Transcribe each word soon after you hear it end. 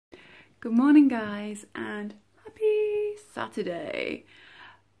Good morning guys and happy Saturday.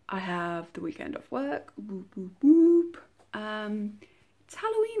 I have the weekend off work, whoop whoop whoop. It's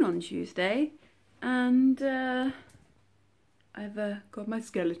Halloween on Tuesday and I've got my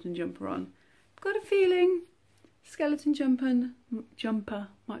skeleton jumper on. I've got a feeling skeleton jumper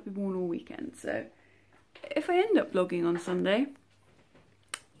might be worn all weekend, so if I end up vlogging on Sunday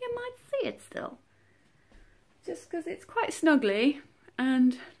you might see it still. Just because it's quite snuggly.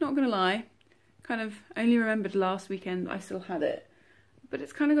 And not gonna lie, kind of only remembered last weekend I still had it, but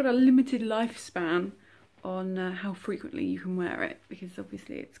it's kind of got a limited lifespan on how frequently you can wear it, because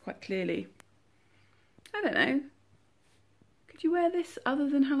obviously it's quite clearly, I don't know, could you wear this other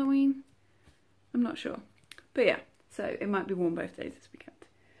than Halloween? I'm not sure, but yeah, so it might be worn both days this weekend.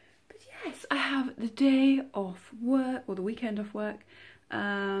 But yes, I have the day off work, or the weekend off work.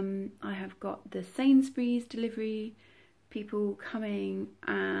 I have got the Sainsbury's delivery people coming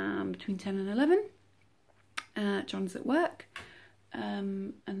between 10 and 11. John's at work,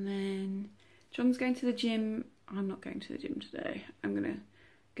 and then John's going to the gym. I'm not going to the gym today. I'm gonna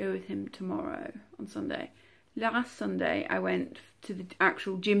go with him tomorrow on Sunday. Last Sunday I went to the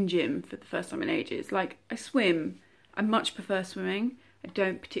actual gym for the first time in ages. Like, I swim, I much prefer swimming. I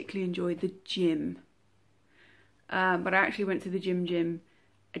don't particularly enjoy the gym, but I actually went to the gym.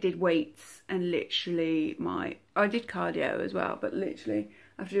 I did weights and literally I did cardio as well, but literally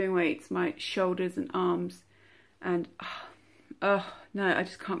after doing weights, my shoulders and arms and no, I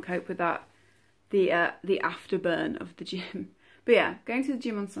just can't cope with that. The afterburn of the gym. But yeah, going to the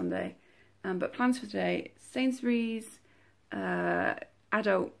gym on Sunday. But plans for today: Sainsbury's,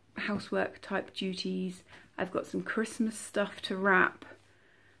 adult housework type duties. I've got some Christmas stuff to wrap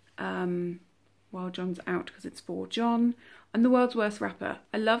while John's out, because it's for John. I'm the world's worst rapper.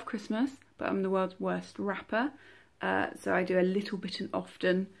 I love Christmas, but I'm the world's worst rapper. So I do a little bit and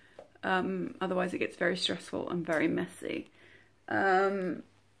often. Otherwise it gets very stressful and very messy. Yeah,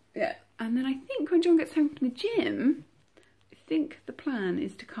 and then I think when John gets home from the gym, I think the plan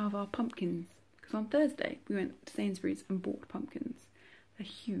is to carve our pumpkins. Because on Thursday we went to Sainsbury's and bought pumpkins. They're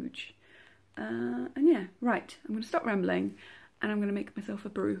huge. And yeah, right, I'm going to stop rambling and I'm going to make myself a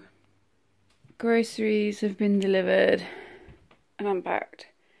brew. Groceries have been delivered and unpacked,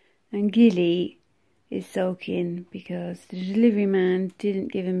 and Gilly is sulking because the delivery man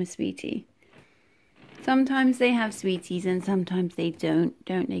didn't give him a sweetie. Sometimes they have sweeties and sometimes they don't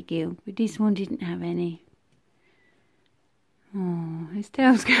they, Gil? But this one didn't have any. Oh, his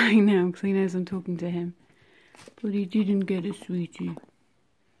tail's going now because he knows I'm talking to him. But he didn't get a sweetie.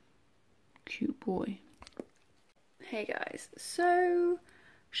 Cute boy. Hey guys, so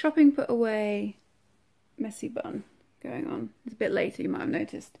shopping put away, messy bun going on. It's a bit later, you might have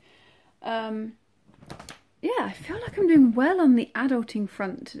noticed. Yeah, I feel like I'm doing well on the adulting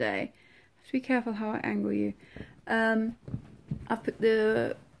front today. I have to be careful how I angle you. I've put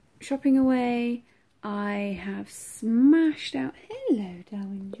the shopping away. I have smashed out. Hello,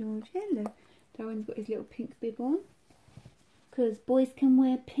 Darwin George. Hello. Darwin's got his little pink bib on, because boys can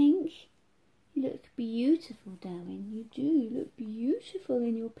wear pink. You look beautiful, Darwin. You do. You look beautiful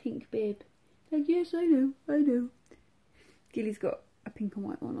in your pink bib. Like, yes, I know. I know. Gilly's got a pink and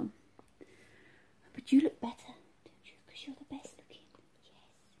white one on. But you look better, don't you? Because you're the best looking.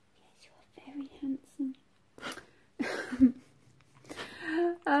 Yes, you are very handsome.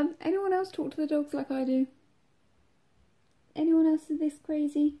 Anyone else talk to the dogs like I do? Anyone else is this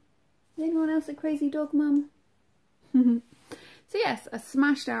crazy? Is anyone else a crazy dog mum? So yes, I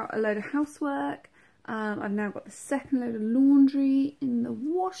smashed out a load of housework. I've now got the second load of laundry in the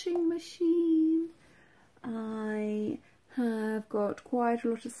washing machine. I have got quite a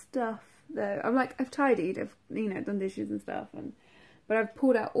lot of stuff though. I've tidied, I've done dishes and stuff, but I've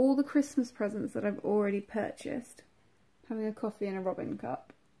pulled out all the Christmas presents that I've already purchased. Having a coffee in a robin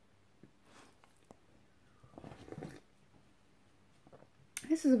cup.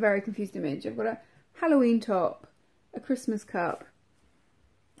 This is a very confused image. I've got a Halloween top, a Christmas cup.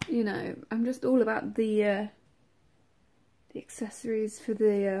 You know, I'm just all about the accessories for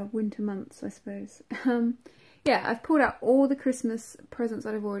the winter months, I suppose. Yeah, I've pulled out all the Christmas presents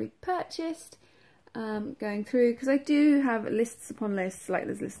that I've already purchased, going through, because I do have lists upon lists. Like,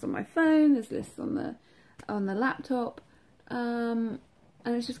 there's lists on my phone, there's lists on the laptop, and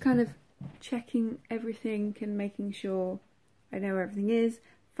it's just kind of checking everything and making sure I know where everything is.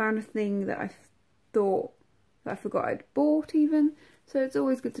 Found a thing that I thought that I forgot I'd bought even, so it's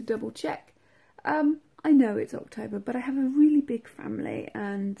always good to double check. I know it's October, but I have a really big family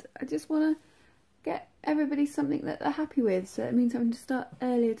and I just want to get everybody something that they're happy with, so it means having to start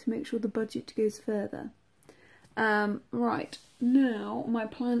earlier to make sure the budget goes further. Right, now my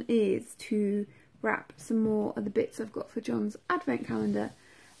plan is to wrap some more of the bits I've got for John's advent calendar.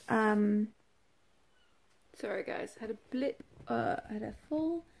 Sorry guys, had a blip, had a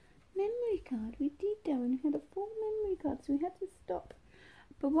full memory card. We did that and had a full memory card, so we had to stop.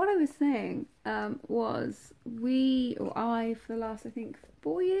 But what I was saying was I, for the last, I think,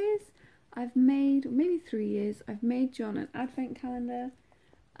 4 years, I've made, or maybe 3 years, I've made John an advent calendar.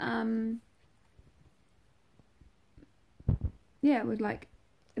 Yeah, with like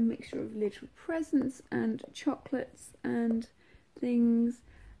a mixture of little presents and chocolates and things.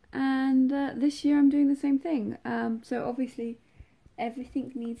 And this year I'm doing the same thing. So obviously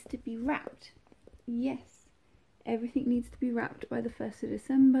everything needs to be wrapped. Yes, everything needs to be wrapped by the 1st of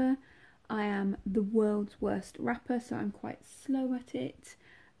December. I am the world's worst wrapper, so I'm quite slow at it.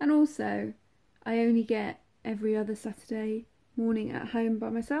 And also, I only get every other Saturday morning at home by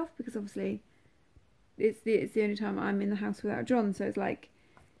myself, because obviously it's the only time I'm in the house without John. So it's like,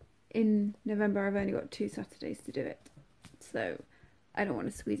 in November I've only got 2 Saturdays to do it. So I don't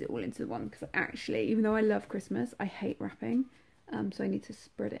want to squeeze it all into one, because actually, even though I love Christmas, I hate wrapping. So I need to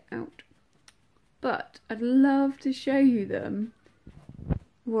spread it out. But I'd love to show you them,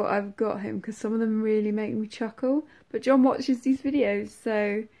 what I've got him, because some of them really make me chuckle. But John watches these videos,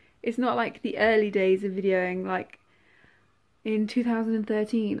 so it's not like the early days of videoing. Like in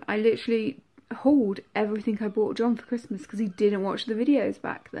 2013, I literally hauled everything I bought John for Christmas because he didn't watch the videos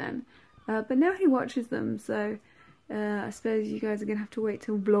back then. But now he watches them, so I suppose you guys are going to have to wait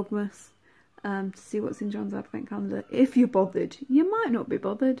till Vlogmas to see what's in John's advent calendar. If you're bothered. You might not be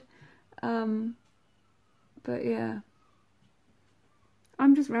bothered. But yeah.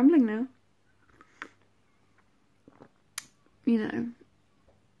 I'm just rambling now. You know.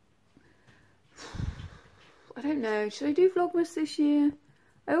 I don't know. Should I do Vlogmas this year?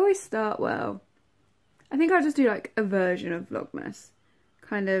 I always start well. I think I'll just do like a version of Vlogmas.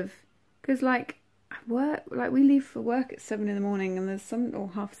 Kind of. Because like, I work, like we leave for work at 7 in the morning and there's some, or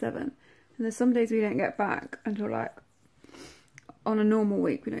 7:30. And there's some days we don't get back until like, on a normal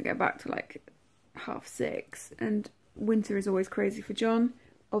week we don't get back till like 6:30. And winter is always crazy for John.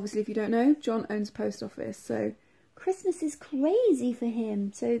 Obviously, if you don't know, John owns a post office, so Christmas is crazy for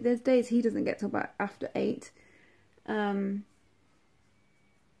him. So there's days he doesn't get till back after 8. So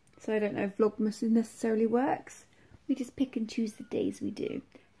I don't know if Vlogmas necessarily works. We just pick and choose the days we do.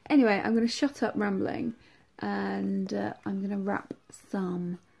 Anyway, I'm going to shut up rambling, and I'm going to wrap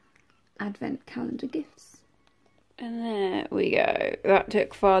some advent calendar gifts. And there we go. That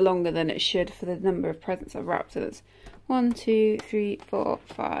took far longer than it should for the number of presents I've wrapped. So that's 1, 2, 3, 4,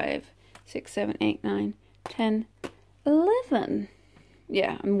 5, 6, 7, 8, 9, 10, 11.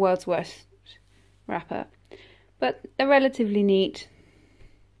 Yeah, I'm world's worst wrapper. But they're relatively neat.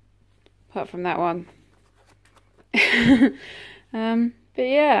 Apart from that one. But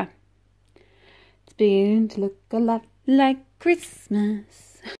yeah. It's beginning to look a lot like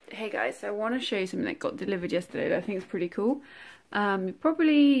Christmas. Hey guys, so I want to show you something that got delivered yesterday that I think is pretty cool.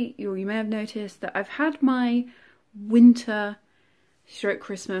 You may have noticed that I've had my winter /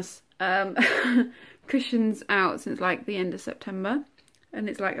 Christmas cushions out since like the end of September. And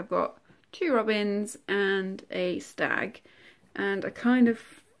it's like I've got 2 robins and a stag. And I kind of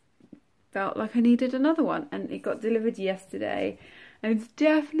felt like I needed another one. And it got delivered yesterday. And it's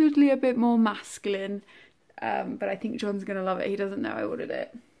definitely a bit more masculine. But I think John's going to love it. He doesn't know I ordered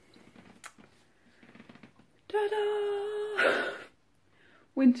it. Ta-da!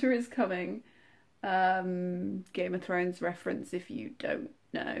 Winter is coming. Game of Thrones reference if you don't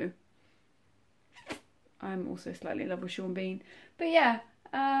know. I'm also slightly in love with Sean Bean. But yeah,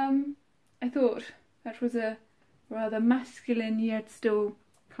 I thought that was a rather masculine yet still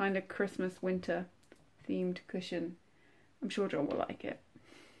kind of Christmas winter themed cushion. I'm sure John will like it.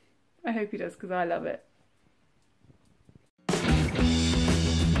 I hope he does, because I love it.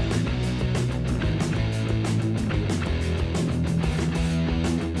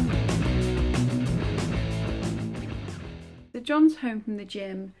 So John's home from the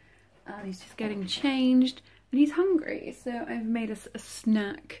gym, he's just getting changed and he's hungry, so I've made us a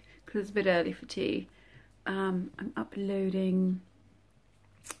snack because it's a bit early for tea. I'm uploading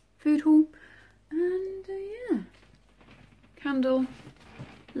food haul, and yeah, candle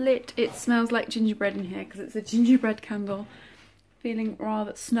lit. It smells like gingerbread in here because it's a gingerbread candle. Feeling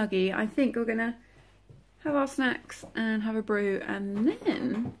rather snuggy. I think we're gonna have our snacks and have a brew, and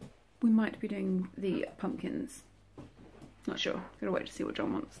then we might be doing the pumpkins. Not sure. Gotta wait to see what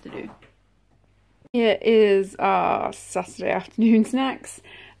John wants to do. Here is our Saturday afternoon snacks.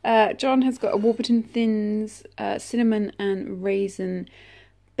 John has got a Warburton Thins cinnamon and raisin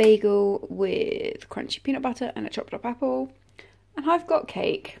bagel with crunchy peanut butter and a chopped up apple. And I've got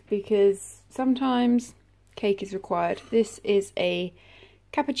cake because sometimes cake is required. This is a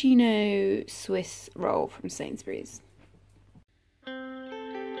cappuccino Swiss roll from Sainsbury's.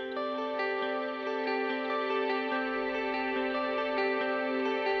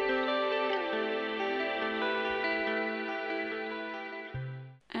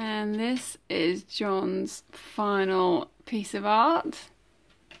 And this is John's final piece of art.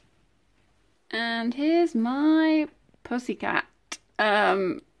 And here's my pussycat.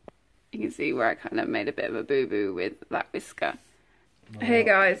 You can see where I kind of made a bit of a boo-boo with that whisker. Oh. Hey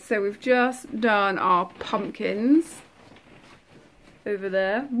guys, so we've just done our pumpkins. Over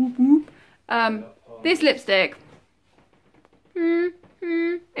there. Whoop, whoop. This lipstick. It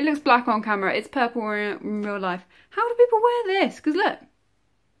looks black on camera. It's purple in real life. How do people wear this? Because look.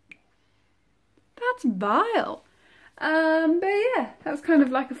 That's vile. But yeah, that was kind of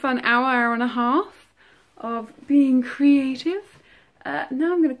like a fun hour and a half of being creative. Now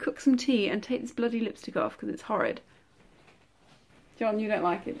I'm going to cook some tea and take this bloody lipstick off because it's horrid. John, you don't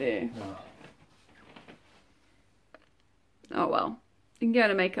like it, do you? No. Oh well. You can go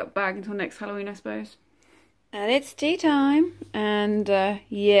in a makeup bag until next Halloween, I suppose. And it's tea time. And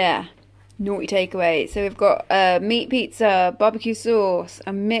yeah, naughty takeaway. So we've got meat pizza, barbecue sauce,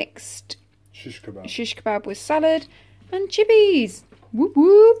 a mixed shish kebab with salad and chippies. Whoop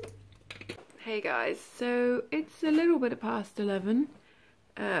whoop. Hey guys, so it's a little bit past 11.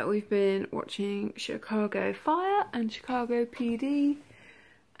 We've been watching Chicago Fire and Chicago PD,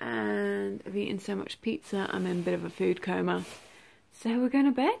 and I've eaten so much pizza I'm in a bit of a food coma. So we're going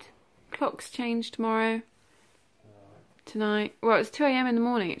to bed. Clocks change tomorrow. Tonight. Well, it's 2 AM in the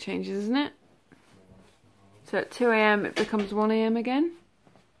morning it changes, isn't it? So at 2 AM it becomes 1 AM again.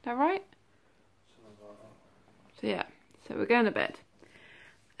 Is that right? So yeah, so we're going to bed.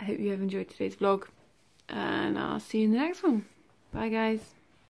 I hope you have enjoyed today's vlog, and I'll see you in the next one. Bye guys.